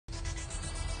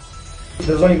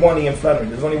There's only one Ian Flannery,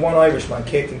 there's only one Irishman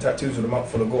caked in tattoos with a mouth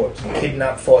full of gold.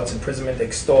 Kidnap, false imprisonment,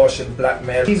 extortion,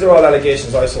 blackmail. These are all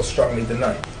allegations I so strongly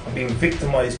deny. I'm being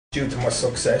victimised due to my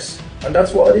success, and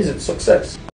that's what it is, it's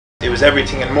success. It was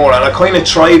everything and more, and I kind of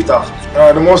thrived off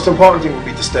it. The most important thing would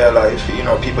be to stay alive. You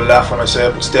know, people laugh when I say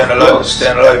it, but staying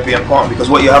alive would be important, because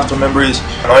what you have to remember is,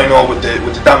 and I know with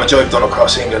the damage I've done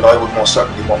across England, I would most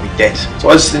certainly want me dead. So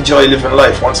I just enjoy living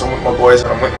life once I'm with my boys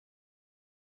and I'm with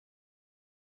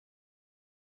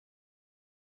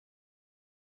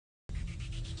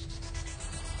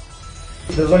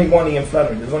There's only one Ian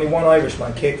Flannery, there's only one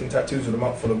Irishman caked in tattoos with a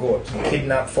mouth full of gold.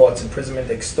 Kidnap, false imprisonment,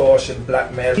 extortion,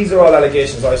 blackmail. These are all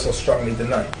allegations I so strongly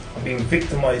deny. I'm being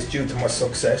victimised due to my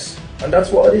success, and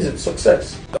that's what it is, it's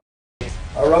success.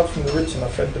 I robbed from the rich and I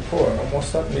fed the poor, and I've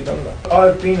most certainly done that.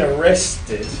 I've been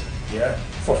arrested,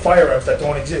 for firearms that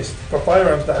don't exist, for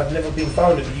firearms that have never been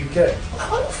found in the UK.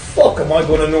 How the fuck am I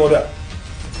going to know that?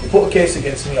 You put a case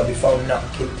against me, I'll be found not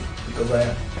guilty, because I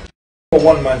am. A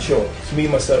one-man show, it's me,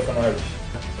 myself and Irish.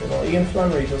 You know, Ian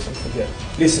Flannery doesn't forget.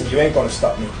 Listen, you ain't going to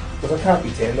stop me, because I can't be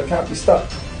tamed, I can't be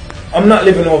stopped. I'm not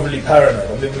living overly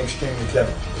paranoid, I'm living extremely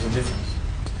clever. There's a difference.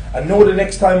 I know the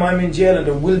next time I'm in jail, and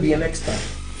there will be a next time.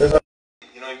 You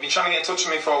know, you've been trying to get in touch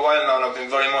with me for a while now, and I've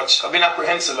been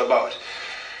apprehensive about it.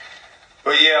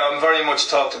 But yeah, I'm very much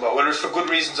talked about, whether it's for good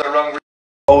reasons or wrong reasons.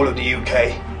 The whole of the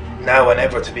UK, now and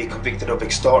ever, to be convicted of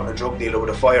extorting a drug dealer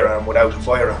with a firearm without a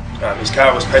firearm. His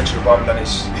car was petrol bombed, and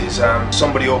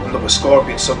somebody opened up a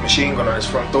Scorpion submachine gun on his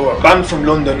front door. Banned from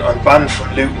London and banned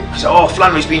from Luton. He said, oh,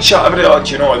 Flannery's been shot.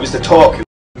 You know, it was the talk.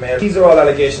 These are all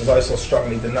allegations I so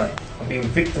strongly deny. I'm being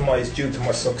victimised due to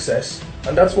my success,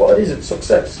 and that's what it is, it's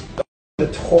success. I'm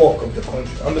the talk of the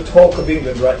country, I'm the talk of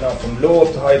England right now, from low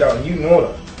up to high down, you know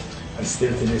that. And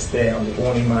still to this day, I'm the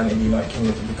only man in the United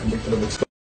Kingdom to be convicted of extortion.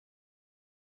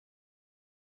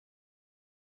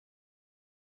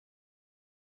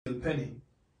 Penny.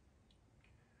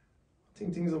 I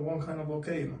think things are one kind of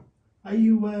okay, you know. Are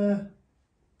you, well,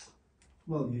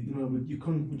 you know, would you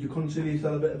consider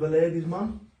yourself a bit of a ladies'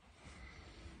 man?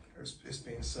 It's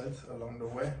been said along the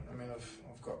way. I mean, I've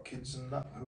got kids and that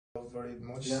who I love very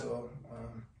much, yeah. So...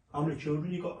 How many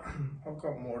children you got? I've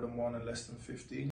got more than one and less than 15.